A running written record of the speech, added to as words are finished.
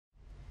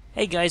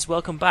Hey guys,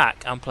 welcome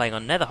back. I'm playing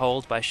on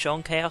Netherhold by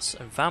Seanchaoz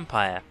and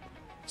Vampyre.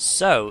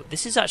 So,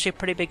 this is actually a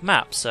pretty big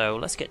map, so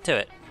let's get to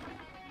it.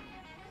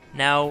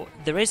 Now,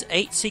 there is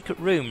 8 secret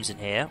rooms in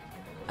here,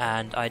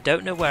 and I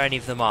don't know where any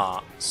of them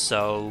are,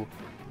 so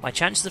my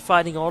chances of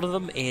finding all of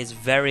them is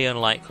very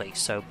unlikely,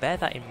 so bear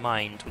that in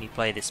mind when you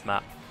play this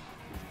map.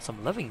 So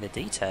I'm loving the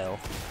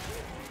detail.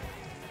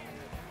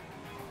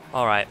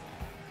 Alright.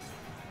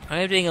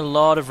 I'm doing a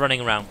lot of running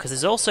around, because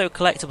there's also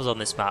collectibles on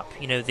this map.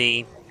 You know,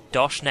 the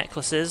Dosh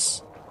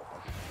necklaces.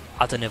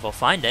 I don't know if I'll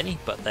find any,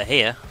 but they're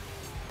here.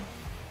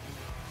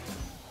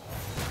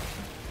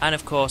 And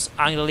of course,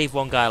 I'm going to leave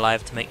one guy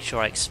alive to make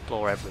sure I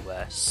explore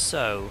everywhere.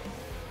 So,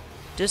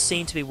 does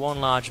seem to be one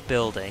large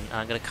building, and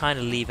I'm going to kind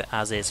of leave it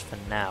as is for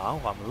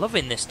now. Oh, I'm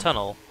loving this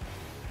tunnel.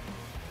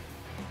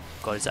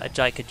 God, is that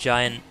like a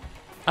giant...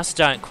 That's a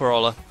giant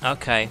crawler.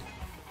 Okay.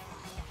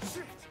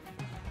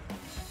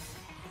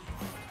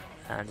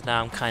 And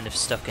now I'm kind of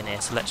stuck in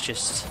here, so let's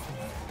just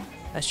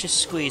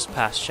squeeze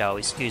past, shall we?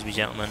 Excuse me,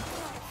 gentlemen.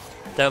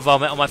 Don't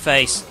vomit on my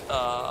face.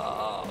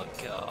 Oh,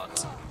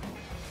 God.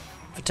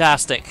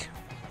 Fantastic.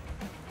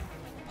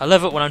 I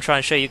love it when I'm trying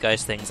to show you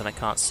guys things and I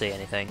can't see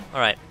anything.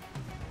 Alright.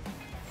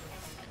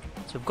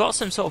 So we've got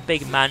some sort of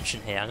big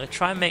mansion here. I'm going to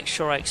try and make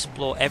sure I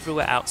explore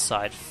everywhere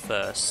outside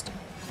first.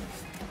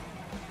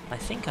 I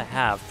think I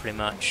have, pretty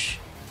much.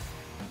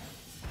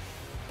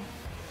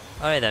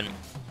 Alright then.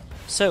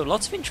 So,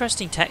 lots of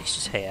interesting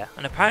textures here,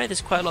 and apparently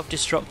there's quite a lot of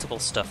destructible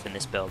stuff in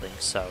this building,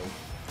 so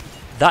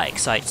that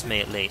excites me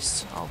at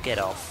least. I'll get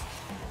off.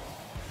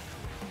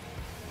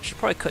 I should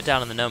probably cut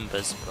down on the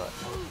numbers, but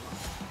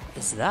what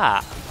is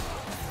that?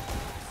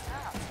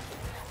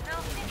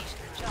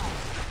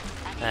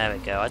 There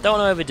we go. I don't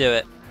want to overdo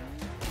it.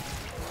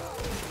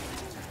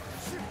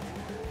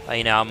 But,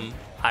 you know, I'm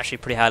actually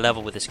pretty high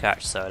level with this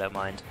character, so I don't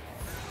mind.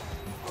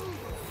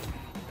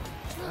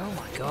 Oh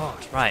my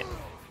god, right.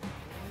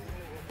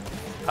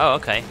 Oh,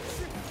 okay.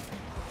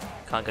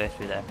 Can't go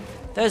through there.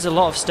 There's a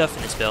lot of stuff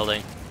in this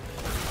building.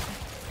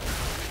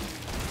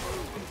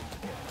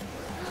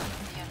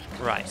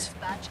 Right.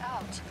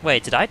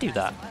 Wait, did I do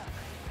that?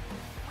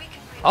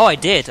 Oh, I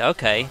did.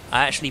 Okay.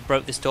 I actually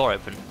broke this door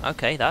open.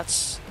 Okay,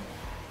 that's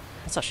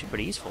actually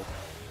pretty useful.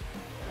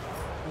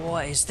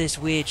 What is this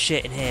weird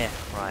shit in here?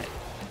 Right.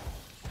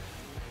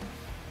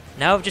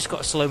 Now I've just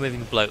got a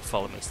slow-moving bloke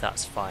follow me, so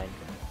that's fine.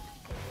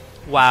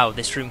 Wow,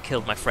 this room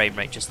killed my frame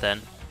rate just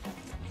then.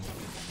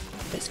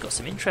 It's got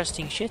some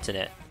interesting shit in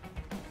it.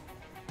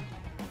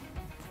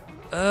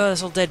 Oh,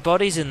 there's all dead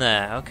bodies in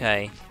there.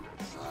 Okay.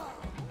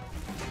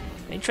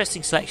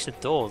 Interesting selection of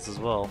doors as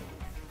well.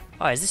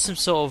 Oh, is this some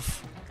sort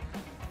of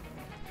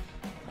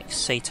like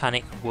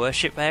satanic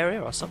worship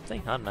area or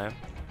something? I don't know.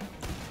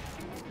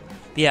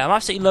 But yeah, I'm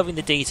absolutely loving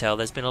the detail.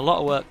 There's been a lot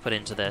of work put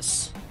into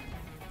this.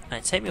 And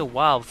it took me a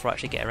while before I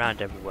actually get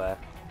around everywhere.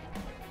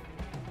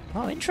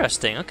 Oh,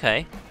 interesting.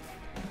 Okay.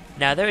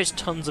 Now, there is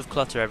tons of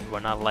clutter everywhere,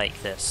 and I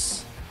like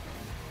this.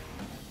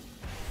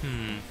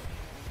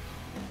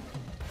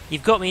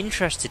 You've got me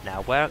interested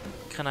now. Where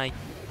can I...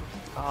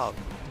 Oh,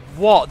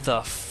 what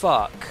the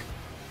fuck?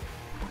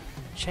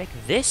 Check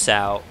this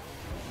out.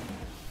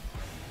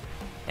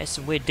 There's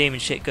some weird demon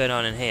shit going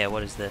on in here.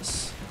 What is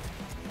this?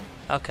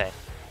 Okay.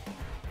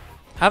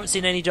 Haven't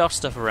seen any Josh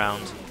stuff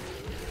around.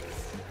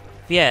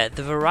 But yeah,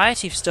 the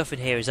variety of stuff in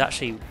here is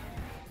actually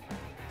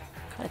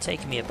kind of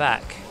taking me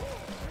aback.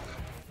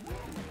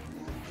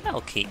 That'll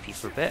keep you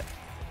for a bit.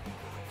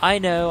 I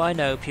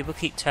know, people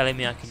keep telling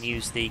me I can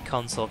use the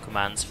console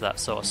commands for that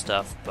sort of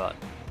stuff, but...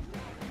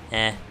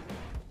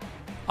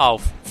 Oh,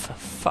 for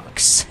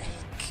fuck's sake.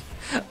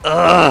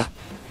 Ugh!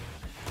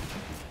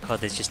 God,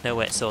 there's just no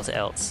way to sort it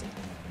else.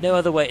 No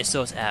other way to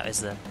sort it out,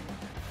 is there?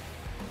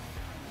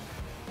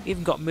 We've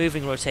even got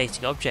moving,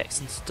 rotating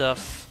objects and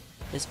stuff.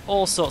 There's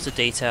all sorts of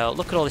detail.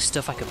 Look at all this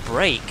stuff I could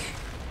break.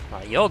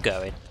 Right, you're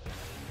going.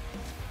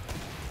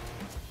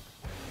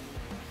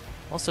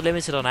 Also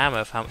limited on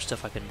ammo for how much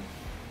stuff I can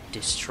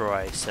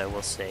destroy, so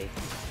we'll see.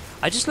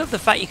 I just love the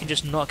fact you can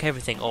just knock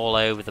everything all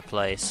over the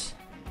place.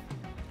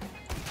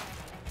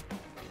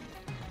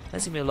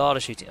 There's gonna be a lot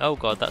of shooting. Oh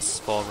god, that's a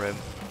spawn room.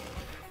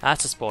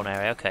 That's a spawn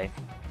area, okay.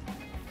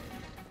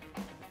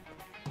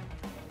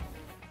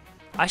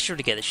 I should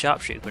really get the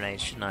sharpshooter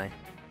grenades, shouldn't I?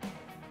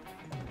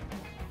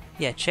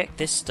 Yeah, check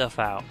this stuff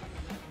out.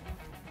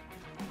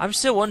 I'm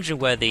still wondering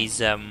where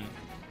these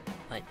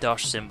like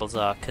Dosh symbols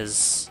are,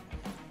 because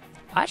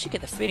I actually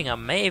get the feeling I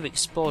may have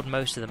explored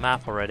most of the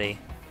map already.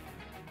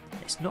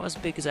 It's not as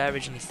big as I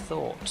originally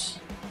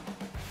thought.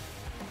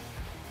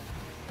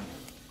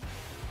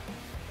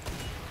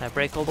 Can I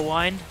break all the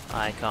wine?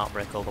 I can't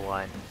break all the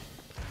wine.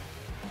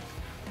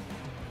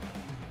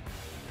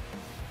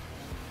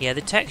 Yeah, the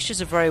textures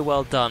are very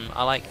well done.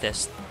 I like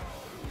this.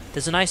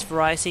 There's a nice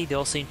variety. They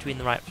all seem to be in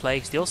the right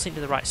place. They all seem to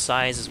be the right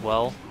size as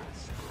well.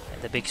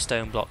 Like the big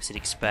stone blocks you'd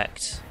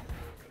expect.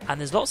 And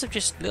there's lots of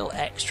just little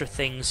extra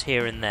things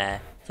here and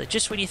there. So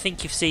just when you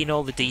think you've seen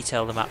all the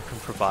detail the map can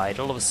provide,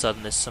 all of a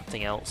sudden there's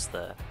something else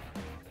there.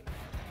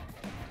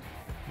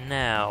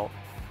 Now,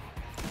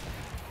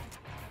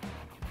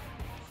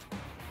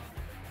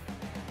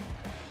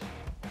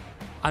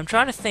 I'm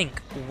trying to think,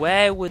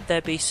 where would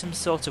there be some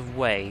sort of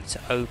way to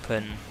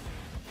open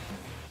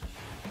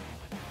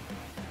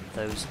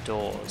those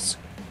doors?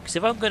 Because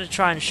if I'm going to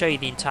try and show you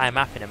the entire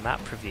map in a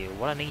map review,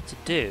 what I need to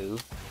do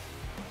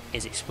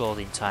is explore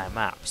the entire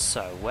map.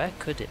 So where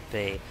could it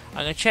be?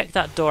 I'm going to check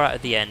that door out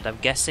at the end. I'm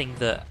guessing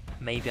that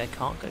maybe I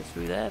can't go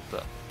through there,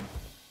 but...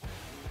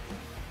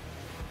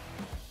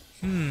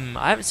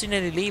 I haven't seen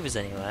any levers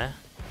anywhere.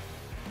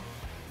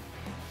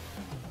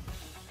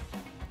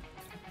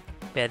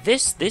 Yeah,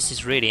 this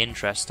is really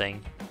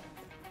interesting.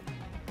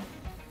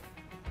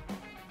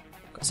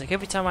 It's like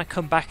every time I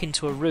come back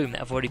into a room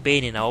that I've already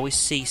been in, I always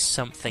see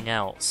something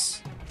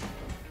else.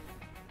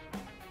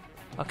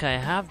 Okay, I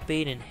have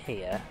been in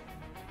here.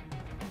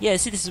 Yeah,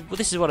 see, this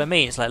is what I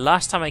mean. It's like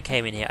last time I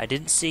came in here, I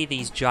didn't see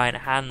these giant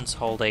hands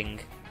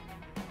holding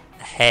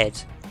a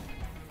head.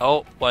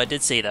 Oh, what I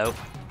did see though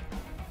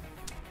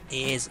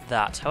is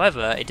that.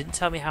 However, it didn't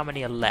tell me how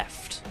many are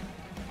left.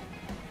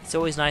 It's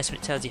always nice when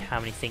it tells you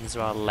how many things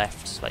there are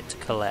left, like to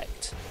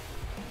collect.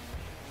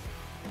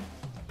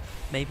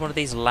 Maybe one of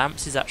these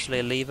lamps is actually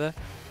a lever.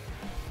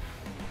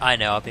 I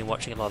know, I've been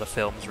watching a lot of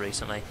films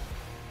recently.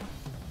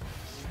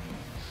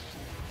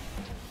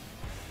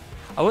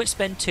 I won't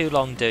spend too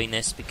long doing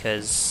this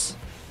because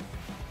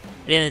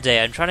at the end of the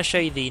day I'm trying to show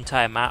you the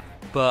entire map,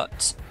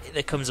 but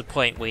there comes a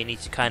point where you need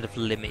to kind of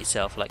limit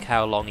yourself, like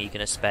how long are you going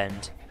to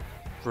spend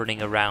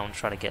running around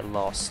trying to get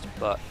lost.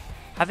 But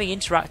having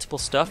interactable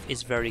stuff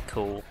is very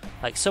cool.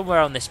 Like somewhere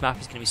on this map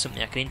is going to be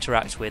something I can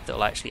interact with that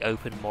will actually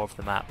open more of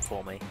the map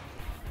for me.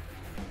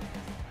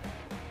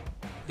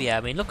 But yeah,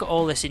 I mean, look at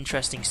all this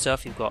interesting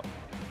stuff. You've got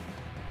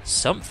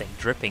something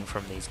dripping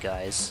from these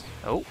guys.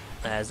 Oh,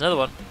 there's another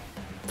one.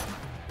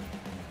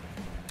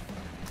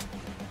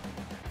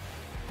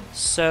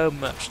 So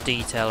much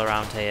detail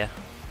around here.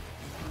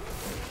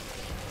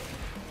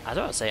 I don't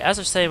know what to say. As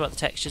I was saying about the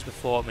textures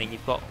before, I mean,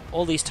 you've got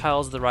all these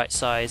tiles of the right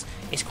size.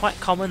 It's quite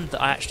common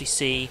that I actually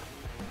see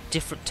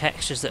different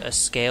textures that are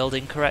scaled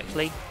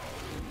incorrectly.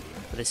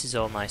 But this is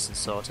all nice and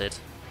sorted.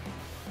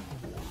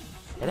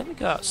 Okay, let me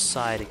go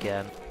outside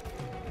again.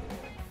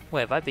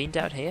 Wait, have I been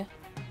down here?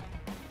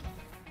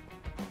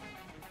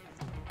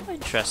 Oh,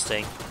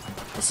 interesting.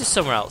 This is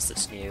somewhere else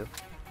that's new.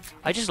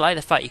 I just like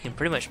the fact you can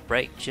pretty much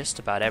break just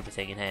about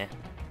everything in here.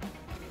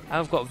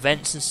 I've got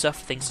vents and stuff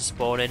for things to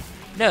spawn in.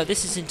 No,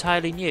 this is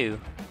entirely new.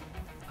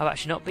 I've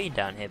actually not been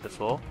down here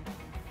before.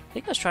 I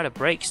think I was trying to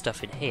break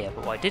stuff in here,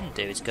 but what I didn't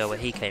do is go where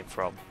he came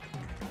from.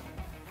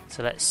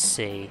 So let's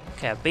see.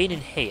 Okay, I've been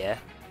in here.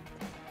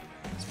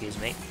 Excuse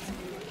me.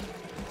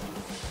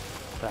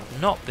 But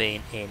I've not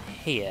been in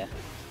here.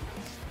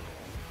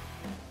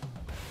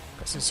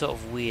 Got some sort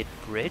of weird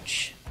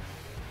bridge.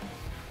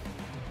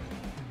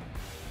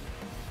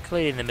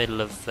 Clearly in the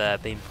middle of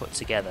being put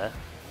together.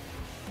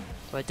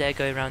 Do I dare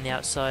go around the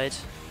outside?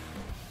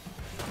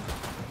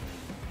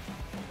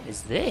 What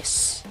is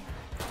this?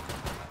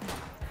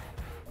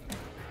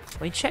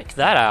 I mean, check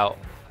that out.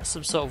 That's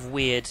some sort of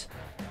weird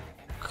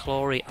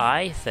clawy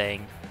eye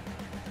thing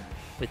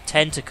with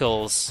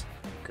tentacles.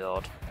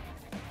 God.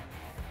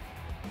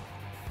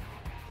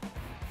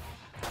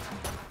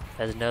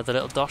 There's another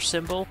little dosh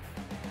symbol.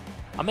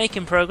 I'm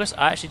making progress.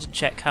 I actually didn't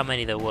check how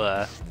many there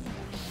were,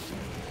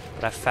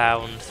 but I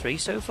found 3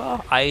 so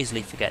far. I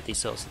easily forget these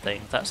sorts of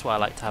things. That's why I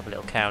like to have a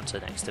little counter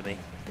next to me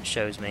that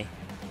shows me.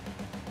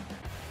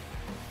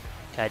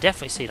 Okay, I've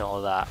definitely seen all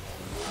of that.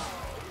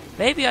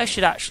 Maybe I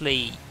should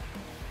actually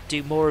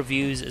do more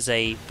reviews as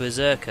a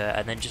berserker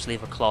and then just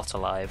leave a clot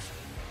alive.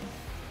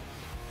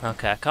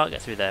 Okay, I can't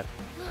get through there.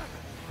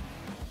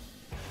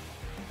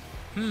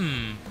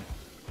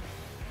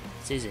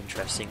 This is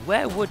interesting.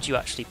 Where would you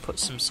actually put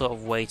some sort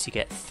of way to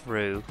get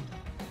through?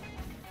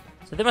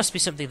 So there must be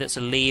something that's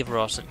a lever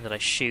or something that I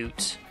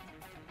shoot.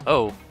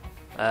 Oh.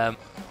 I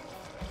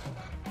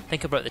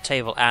think I broke the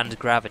table and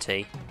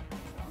gravity.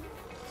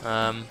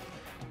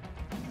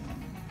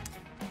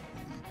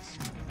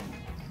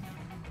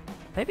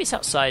 Maybe it's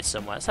outside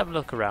somewhere. Let's have a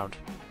look around.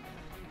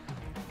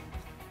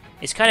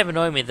 It's kind of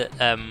annoying me that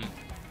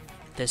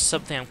there's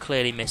something I'm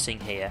clearly missing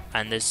here,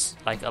 and there's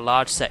like a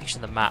large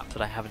section of the map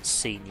that I haven't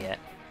seen yet.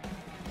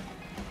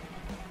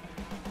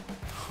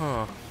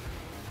 Huh.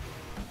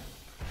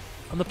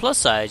 On the plus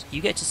side,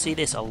 you get to see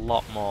this a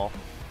lot more.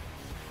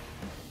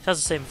 As I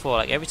was saying before,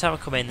 like every time I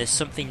come in, there's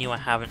something new I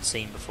haven't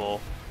seen before,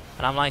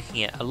 and I'm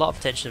liking it. A lot of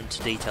attention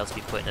to detail to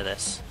be put into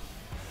this.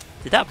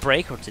 Did that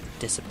break or did it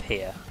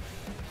disappear?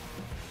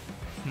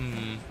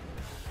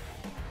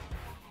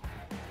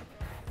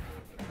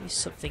 There's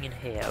something in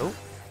here. Oh.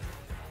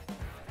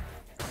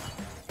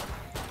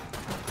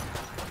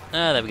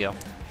 Ah, there we go.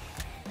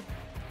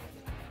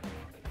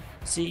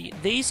 See,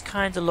 these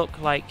kind of look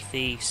like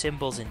the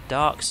symbols in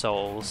Dark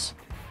Souls.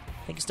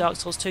 I think it's Dark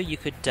Souls 2. You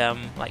could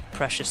like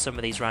pressure some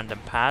of these random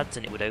pads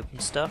and it would open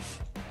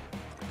stuff.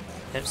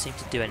 Don't seem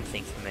to do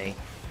anything for me.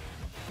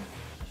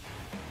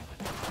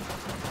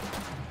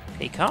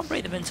 Okay, you can't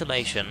break the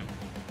ventilation.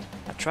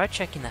 I've tried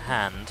checking the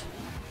hand.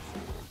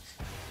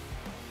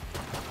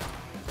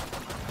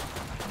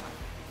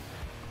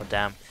 Oh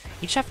damn.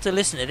 You just have to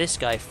listen to this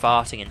guy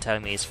farting and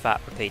telling me he's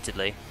fat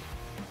repeatedly.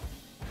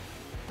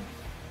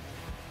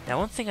 Now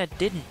one thing I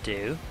didn't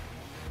do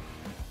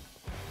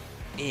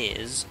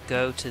is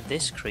go to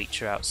this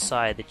creature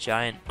outside, the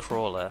giant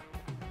crawler.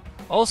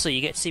 Also,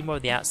 you get to see more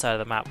of the outside of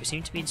the map. We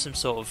seem to be in some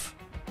sort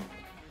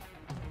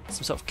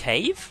of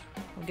cave,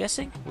 I'm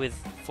guessing, with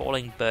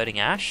falling burning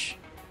ash.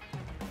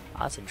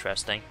 That's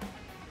interesting.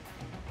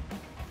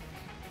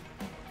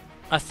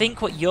 I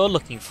think what you're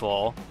looking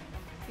for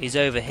is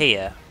over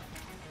here.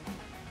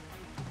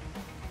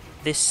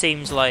 This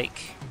seems like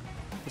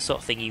the sort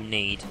of thing you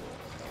need.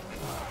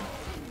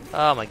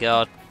 Oh my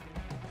god.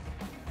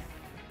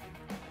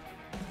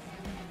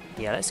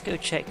 Yeah, let's go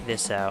check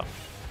this out.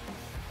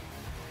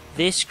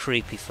 This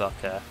creepy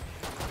fucker.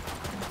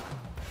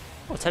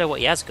 I'll tell you what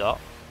he has got.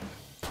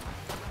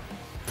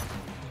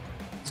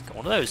 He's got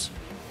one of those.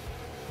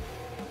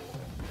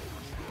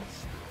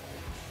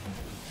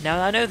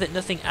 Now I know that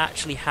nothing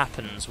actually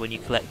happens when you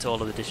collect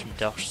all of the different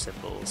dash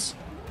symbols,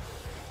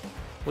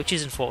 which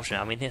is unfortunate.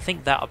 I mean, I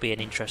think that would be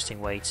an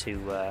interesting way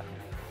to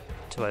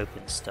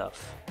open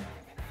stuff.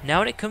 Now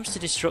when it comes to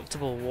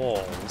destructible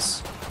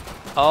walls...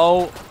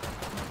 Oh!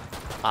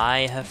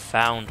 I have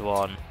found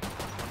one.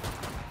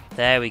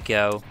 There we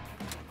go.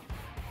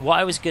 What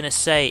I was going to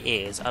say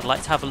is, I'd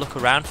like to have a look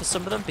around for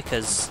some of them,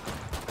 because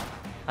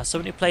as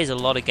someone who plays a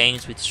lot of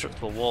games with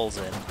destructible walls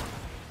in...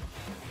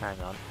 Hang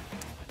on.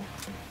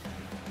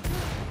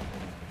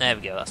 There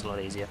we go, that's a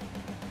lot easier.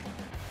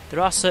 There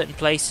are certain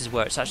places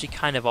where it's actually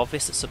kind of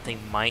obvious that something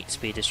might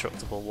be a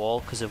destructible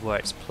wall because of where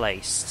it's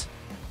placed.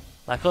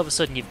 Like all of a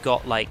sudden you've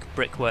got like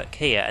brickwork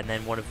here and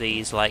then one of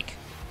these like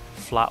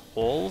flat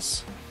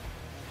walls.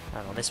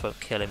 Hang on, this won't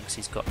kill him because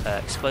he's got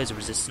explosive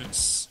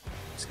resistance.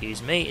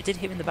 Excuse me, it did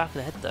hit him in the back of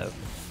the head though.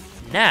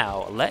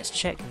 Now, let's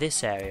check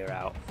this area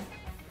out.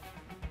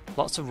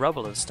 Lots of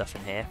rubble and stuff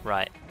in here.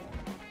 Right.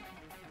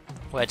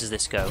 Where does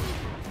this go?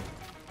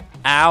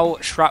 Ow,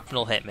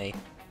 shrapnel hit me.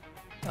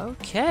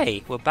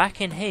 Okay, we're back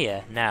in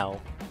here.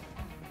 Now,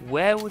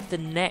 where would the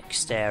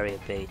next area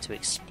be to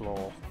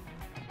explore?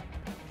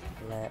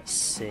 Let's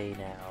see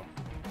now.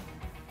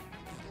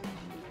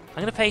 I'm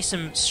going to pay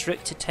some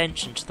strict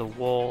attention to the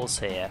walls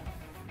here.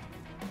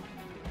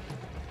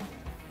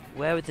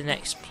 Where would the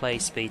next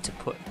place be to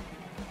put...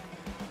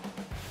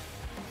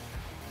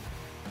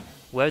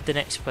 Where would the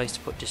next place to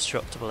put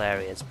destructible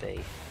areas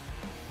be?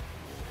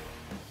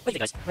 Wait,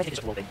 guys, where do you think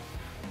this will be?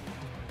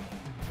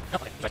 No,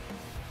 okay, right.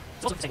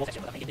 It's also the same wall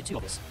texture, but I think it did too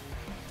obvious.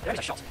 The areas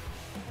I shot.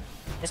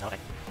 Yes, okay.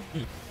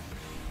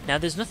 Now,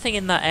 there's nothing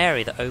in that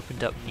area that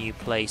opened up new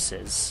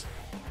places.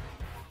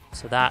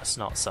 So that's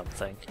not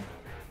something.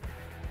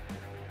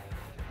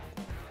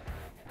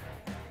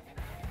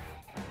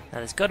 Now,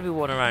 there's got to be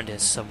one around here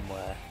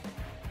somewhere.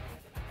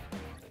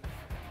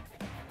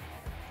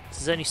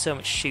 There's only so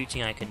much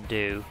shooting I can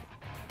do.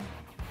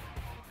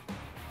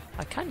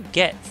 I can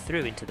get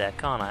through into there,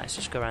 can't I? Let's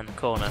just go around the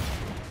corner.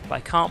 But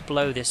I can't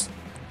blow this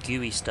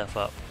gooey stuff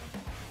up.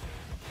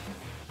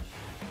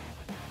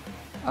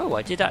 Oh,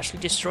 I did actually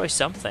destroy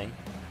something,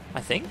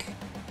 I think.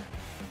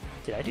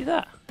 Did I do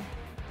that?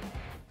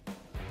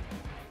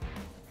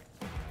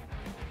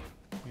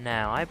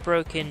 Now, I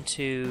broke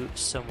into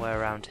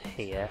somewhere around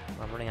here.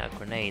 I'm running out of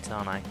grenades,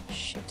 aren't I?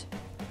 Shit.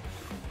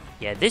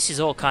 Yeah, this is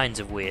all kinds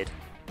of weird.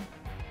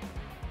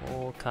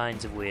 All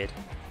kinds of weird.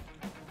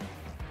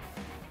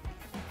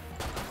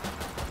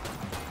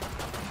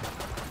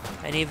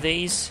 Any of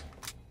these?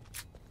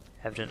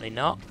 Evidently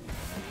not.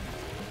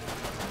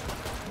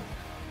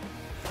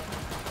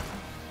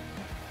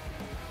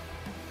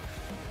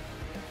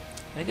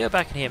 I'm gonna go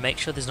back in here, make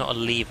sure there's not a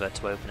lever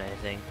to open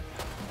anything.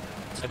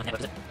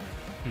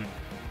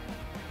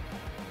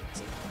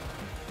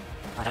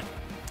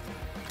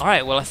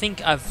 Alright, well I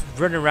think I've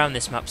run around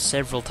this map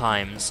several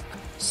times,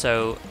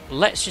 so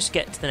let's just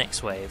get to the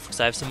next wave, because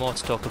I have some more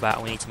to talk about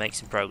and we need to make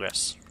some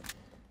progress.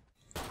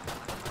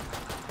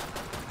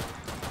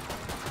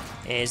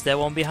 Is there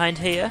one behind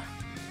here?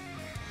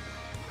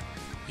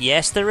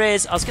 Yes, there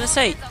is. I was going to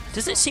say,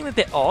 does it seem a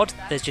bit odd?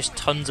 There's just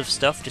tons of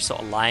stuff just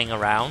sort of lying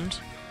around.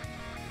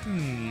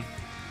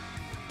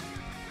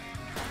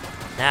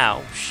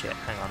 Now, shit,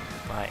 hang on.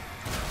 Right.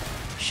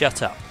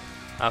 Shut up.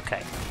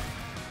 Okay.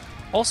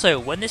 Also,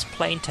 when there's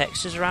plain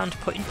textures around,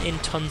 putting in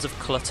tons of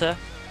clutter,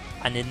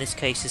 and in this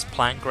case is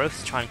plant growth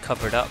to try and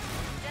cover it up,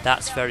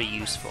 that's very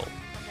useful.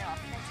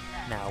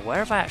 Now, where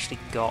have I actually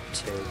got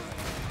to?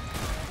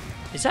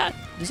 Is that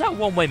a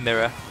one-way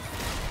mirror?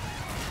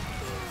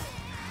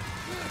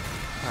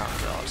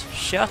 Oh god.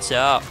 Shut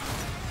up!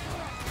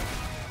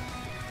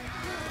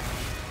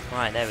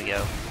 Right, there we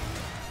go.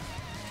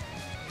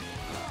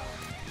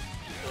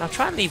 I'll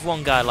try and leave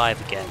one guy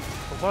alive again,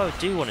 but what I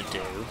do want to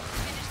do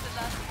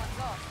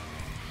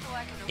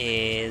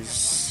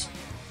is...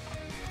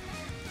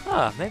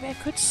 maybe I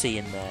could see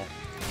in there.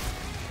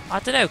 I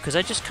don't know, because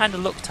I just kind of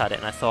looked at it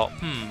and I thought,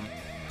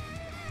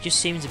 it just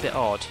seems a bit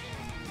odd.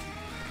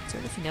 Is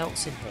there anything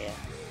else in here?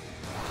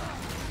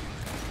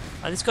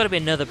 Oh, there's got to be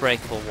another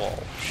breakable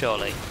wall,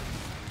 surely.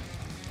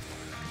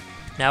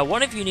 Now,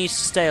 one of you needs to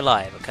stay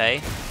alive, okay?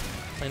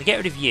 I'm going to get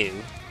rid of you,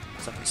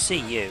 so I can see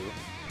you.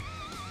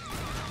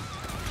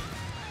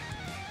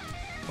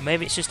 Or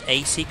maybe it's just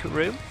a secret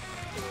room?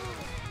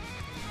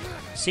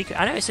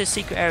 I know it says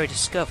secret area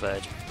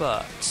discovered,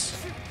 but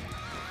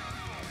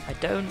I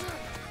don't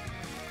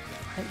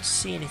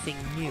see anything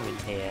new in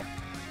here.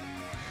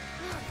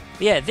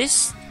 But yeah,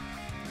 this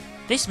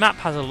map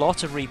has a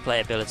lot of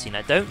replayability, and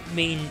I don't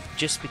mean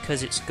just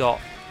because it's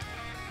got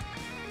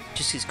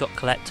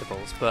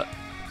collectibles, but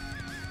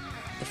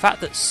the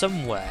fact that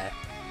somewhere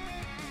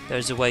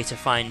there's a way to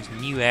find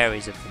new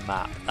areas of the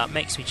map, that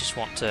makes me just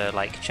want to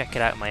like check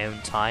it out in my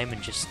own time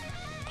and just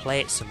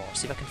play it some more,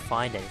 see if I can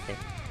find anything.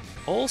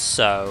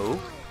 Also,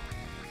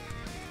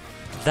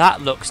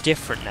 that looks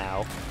different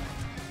now.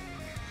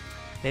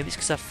 Maybe it's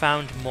because I've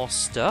found more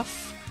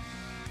stuff?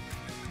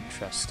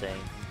 Interesting.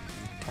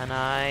 Can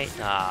I?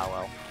 Ah,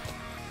 well.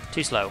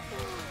 Too slow.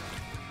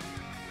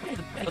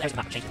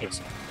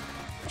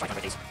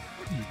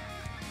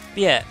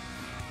 Yeah,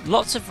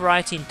 lots of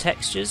variety in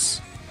textures,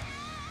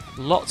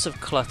 lots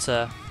of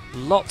clutter,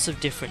 lots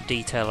of different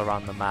detail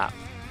around the map,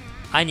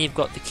 and you've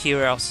got the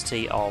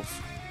curiosity of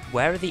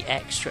where are the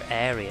extra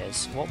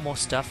areas? What more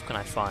stuff can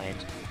I find?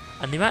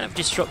 And the amount of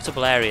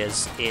destructible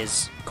areas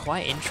is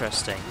quite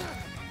interesting.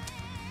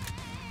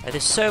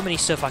 There's so many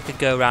stuff I could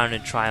go around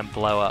and try and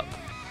blow up,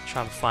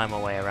 try and find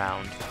my way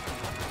around.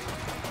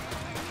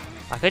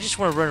 Like, I just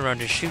want to run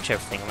around and shoot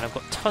everything. I mean, I've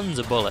got tons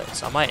of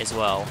bullets, I might as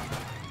well.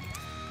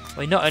 I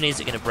mean, not only is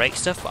it going to break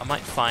stuff, but I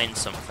might find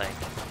something.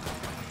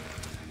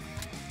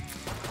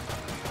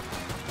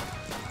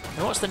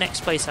 Now, what's the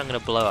next place I'm going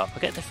to blow up? I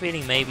get the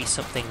feeling maybe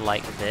something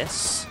like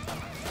this.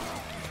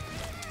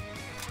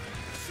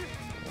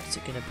 What's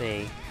it going to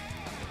be?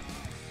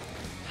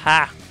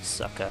 Ha!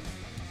 Sucker.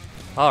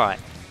 Alright.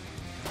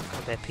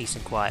 Gonna be peace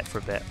and quiet for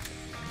a bit.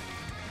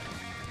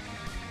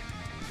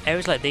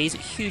 Areas like these, a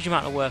huge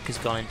amount of work has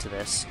gone into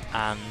this,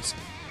 and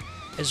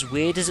as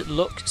weird as it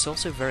looks, it's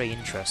also very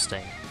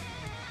interesting.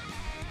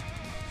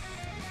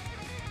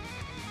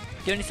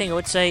 The only thing I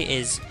would say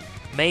is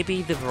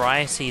maybe the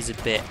variety is a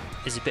bit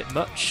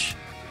much.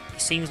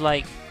 It seems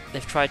like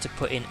they've tried to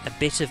put in a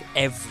bit of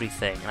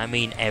everything. I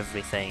mean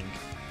everything.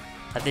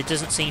 And there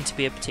doesn't seem to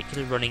be a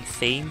particular running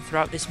theme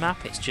throughout this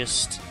map. It's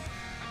just,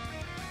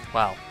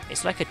 well,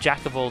 it's like a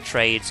jack of all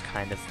trades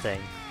kind of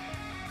thing.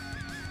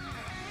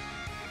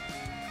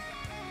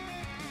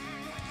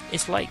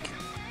 It's like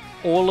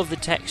all of the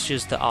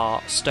textures that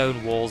are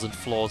stone walls and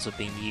floors have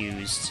been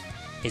used.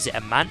 Is it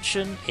a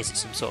mansion? Is it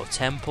some sort of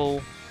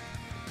temple?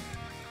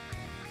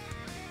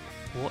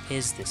 What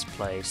is this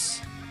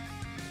place?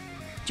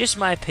 Just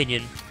my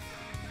opinion.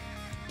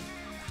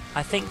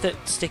 I think that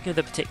sticking with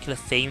a particular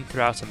theme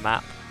throughout a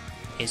map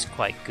is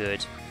quite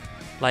good.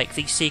 Like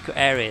these secret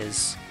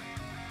areas.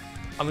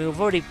 I mean, we've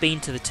already been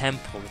to the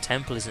temple. The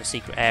temple isn't a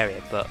secret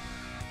area, but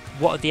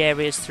what are the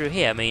areas through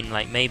here? I mean,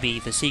 like maybe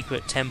the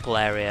secret temple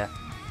area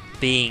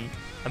being...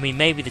 I mean,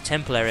 maybe the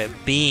temple area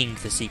being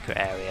the secret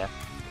area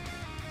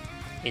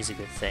is a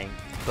good thing,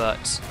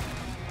 but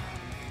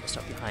it's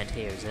not behind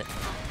here, is it?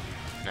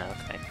 No,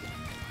 okay.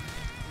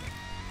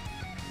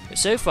 But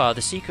so far,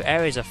 the secret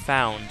areas I've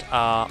found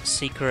are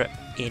secret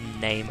in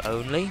name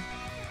only.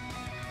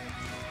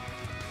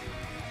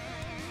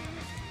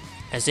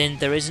 As in,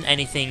 there isn't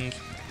anything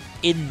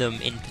in them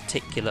in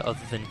particular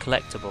other than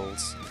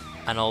collectibles,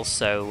 and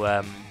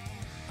also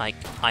like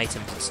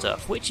items and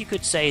stuff, which you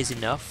could say is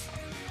enough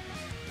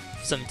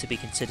for something to be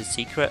considered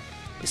secret.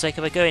 It's like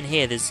if I go in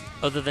here, there's,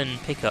 other than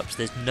pickups,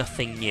 there's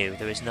nothing new.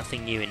 There is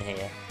nothing new in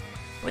here.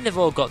 I mean, they've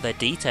all got their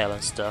detail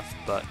and stuff,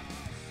 but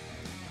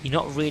you're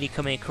not really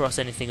coming across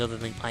anything other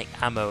than like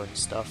ammo and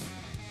stuff.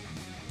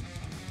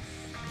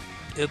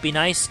 It would be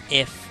nice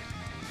if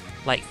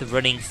like the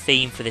running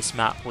theme for this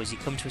map was you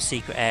come to a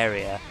secret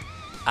area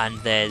and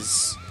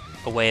there's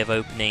a way of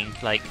opening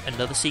like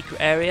another secret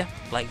area,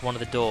 like one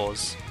of the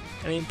doors.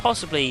 I mean,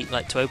 possibly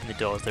like to open the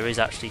doors there is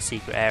actually a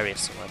secret area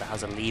somewhere that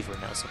has a lever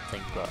in it or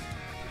something, but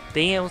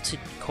being able to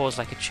cause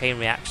like a chain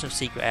reaction of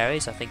secret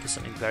areas I think is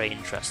something very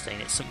interesting.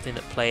 It's something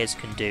that players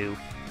can do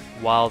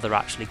while they're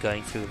actually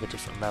going through the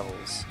different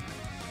levels.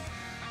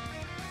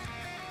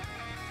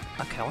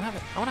 Okay, I want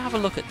to have a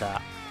look at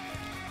that.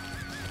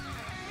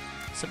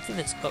 Something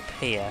that's up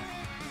here.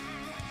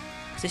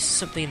 This is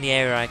something in the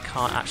area I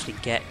can't actually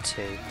get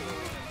to.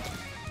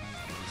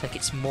 It's like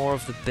it's more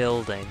of the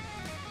building.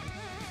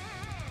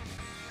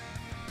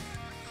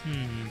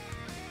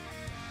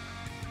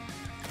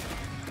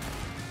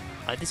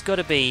 There's got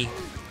to be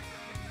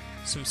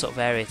some sort of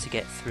area to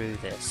get through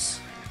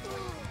this.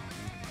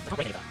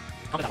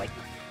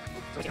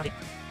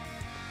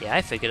 Yeah,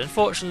 I figured.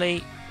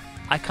 Unfortunately,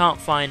 I can't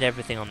find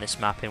everything on this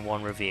map in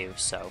one review,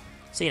 so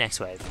see you next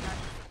wave.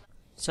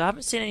 So I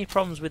haven't seen any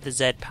problems with the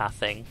Z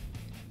pathing,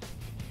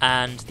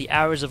 and the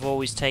arrows have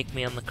always taken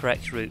me on the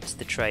correct route to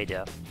the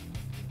trader.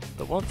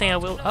 But one thing I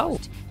will... Oh!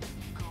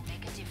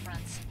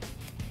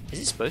 Is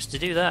it supposed to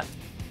do that?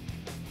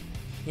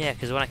 Yeah,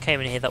 because when I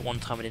came in here that one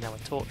time I didn't have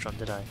a torch on,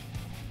 did I?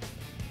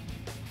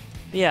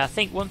 But yeah, I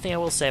think one thing I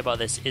will say about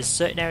this is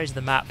certain areas of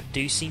the map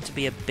do seem to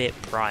be a bit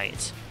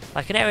bright.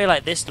 Like an area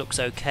like this looks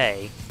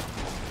okay,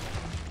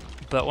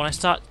 but when I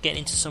start getting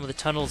into some of the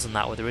tunnels and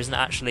that where there isn't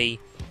actually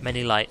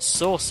many light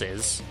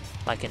sources,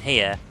 like in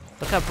here,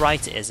 look how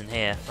bright it is in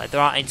here. Like there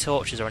aren't any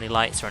torches or any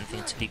lights or anything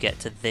until you get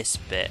to this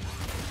bit.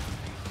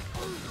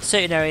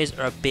 Certain areas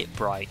are a bit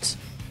bright.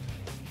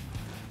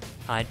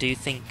 I do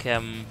think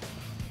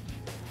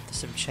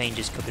some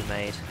changes could be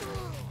made.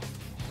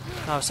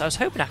 Oh, so I was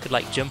hoping I could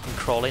like jump and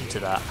crawl into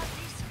that.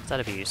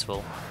 That'd be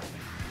useful.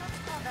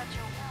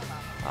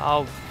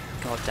 Oh,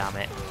 god damn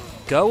it.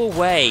 Go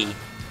away!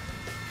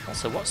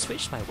 Also, what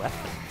switched my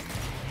weapon?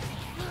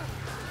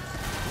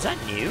 Is that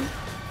new?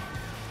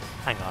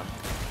 Hang on.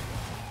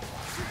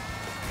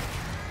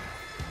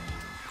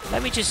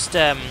 Let me just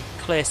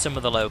clear some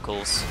of the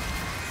locals.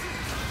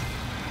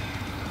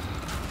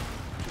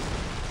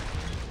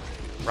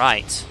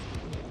 Right.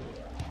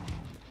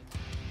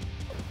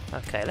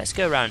 Okay, let's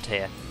go around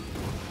here.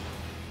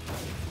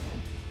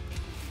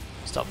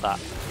 Stop that.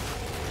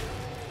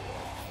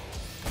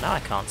 Now I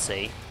can't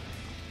see.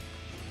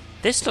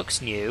 This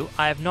looks new.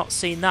 I have not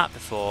seen that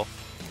before.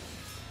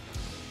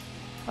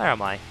 Where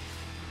am I?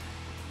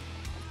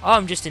 Oh,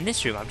 I'm just in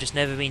this room. I've just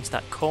never been to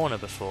that corner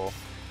before.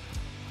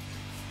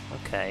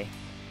 Okay.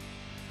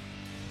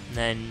 And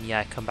then,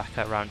 yeah, I come back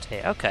around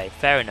here. Okay,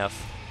 fair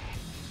enough.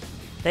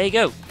 There you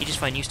go. You just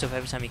find new stuff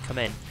every time you come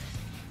in.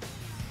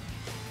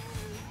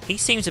 He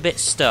seems a bit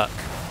stuck.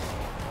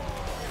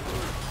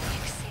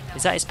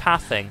 Is that his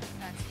pathing?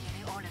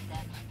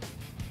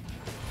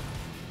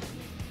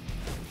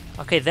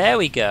 Okay, there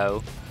we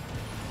go.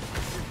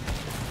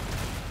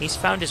 He's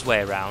found his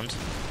way around.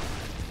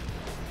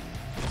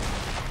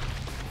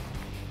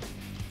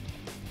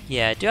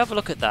 Yeah, do have a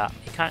look at that.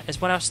 As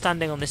when I was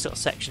standing on this little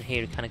section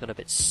here, he kind of got a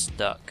bit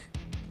stuck.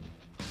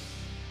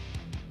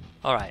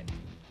 Alright.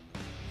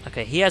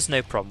 Okay, he has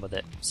no problem with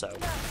it, so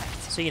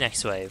see you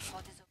next wave.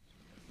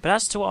 But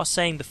as to what I was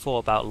saying before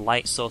about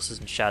light sources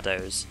and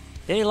shadows,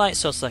 the only light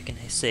sources I can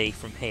see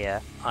from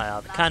here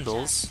are the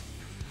candles,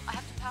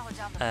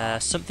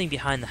 something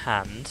behind the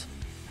hand,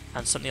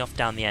 and something off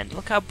down the end.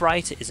 Look how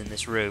bright it is in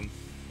this room.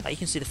 Like, you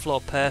can see the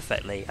floor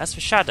perfectly. As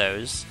for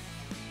shadows,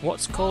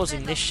 what's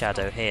causing this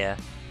shadow here?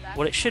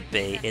 What it should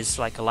be is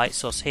like a light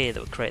source here that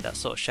would create that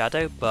sort of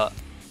shadow, but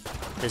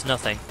there's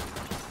nothing.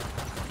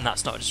 And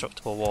that's not a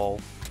destructible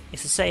wall.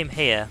 It's the same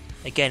here.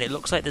 Again, it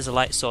looks like there's a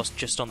light source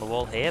just on the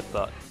wall here,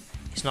 but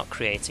it's not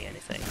creating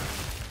anything.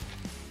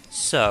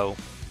 So,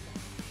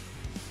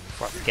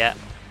 before I forget,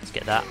 let's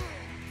get that.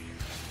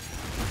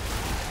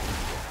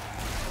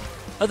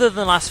 Other than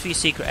the last few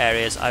secret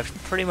areas, I've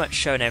pretty much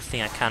shown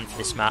everything I can for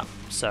this map,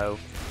 so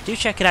do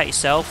check it out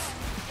yourself.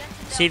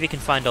 See if you can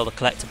find all the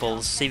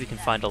collectibles, see if you can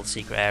find all the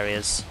secret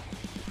areas.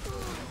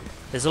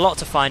 There's a lot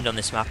to find on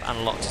this map and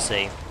a lot to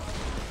see.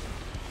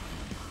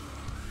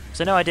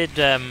 So I know I did,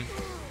 oh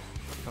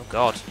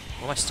god,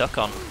 what am I stuck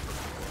on?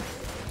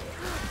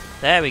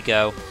 There we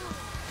go.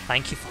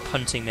 Thank you for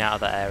punting me out of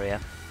that area.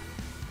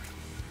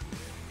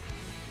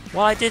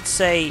 While I did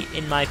say,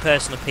 in my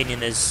personal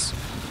opinion, there's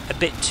a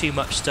bit too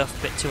much stuff,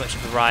 a bit too much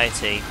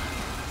variety,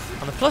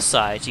 on the plus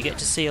side, you get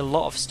to see a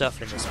lot of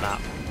stuff in this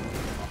map.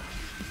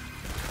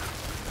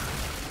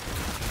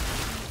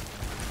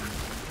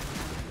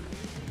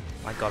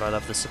 My god, I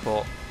love the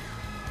support.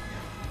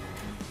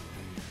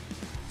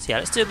 So yeah,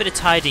 let's do a bit of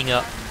tidying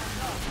up,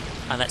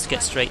 and let's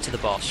get straight to the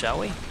boss, shall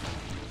we?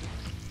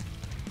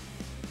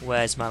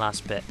 Where's my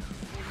last bit?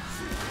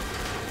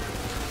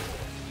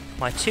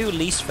 My two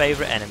least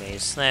favourite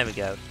enemies. There we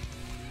go.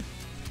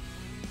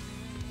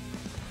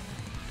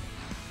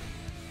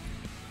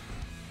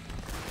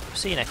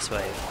 See you next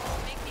wave.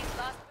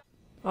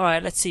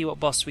 Alright, let's see what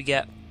boss we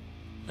get.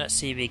 Let's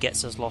see if he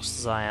gets as lost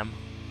as I am.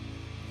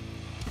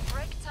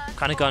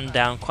 Kind of gone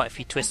down quite a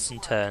few twists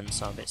and turns,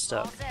 so I'm a bit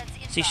stuck.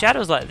 See,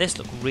 shadows like this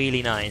look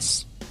really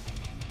nice.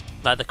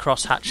 Like the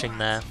cross hatching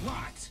there.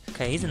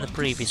 Okay, he's in the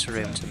previous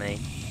room to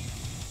me.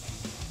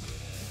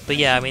 But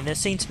yeah, I mean, there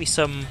seem to be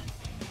some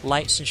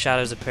lights and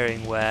shadows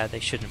appearing where they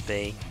shouldn't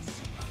be.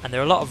 And there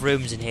are a lot of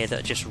rooms in here that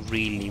are just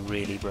really,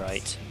 really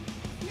bright.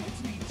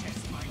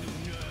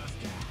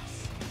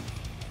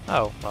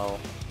 Oh, well,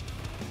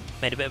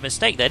 made a bit of a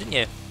mistake there, didn't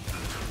you?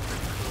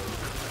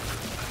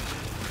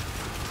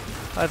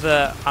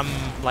 However, I'm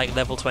like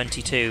level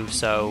 22,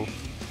 so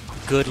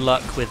good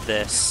luck with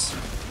this.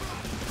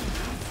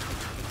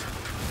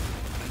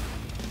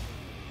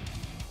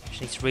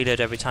 Just need to reload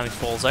every time he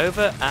falls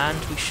over,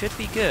 and we should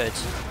be good.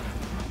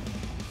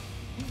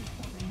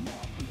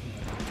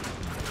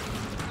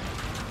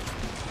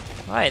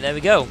 Alright, there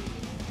we go.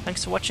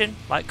 Thanks for watching,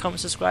 like, comment,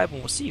 subscribe, and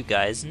we'll see you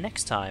guys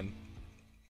next time.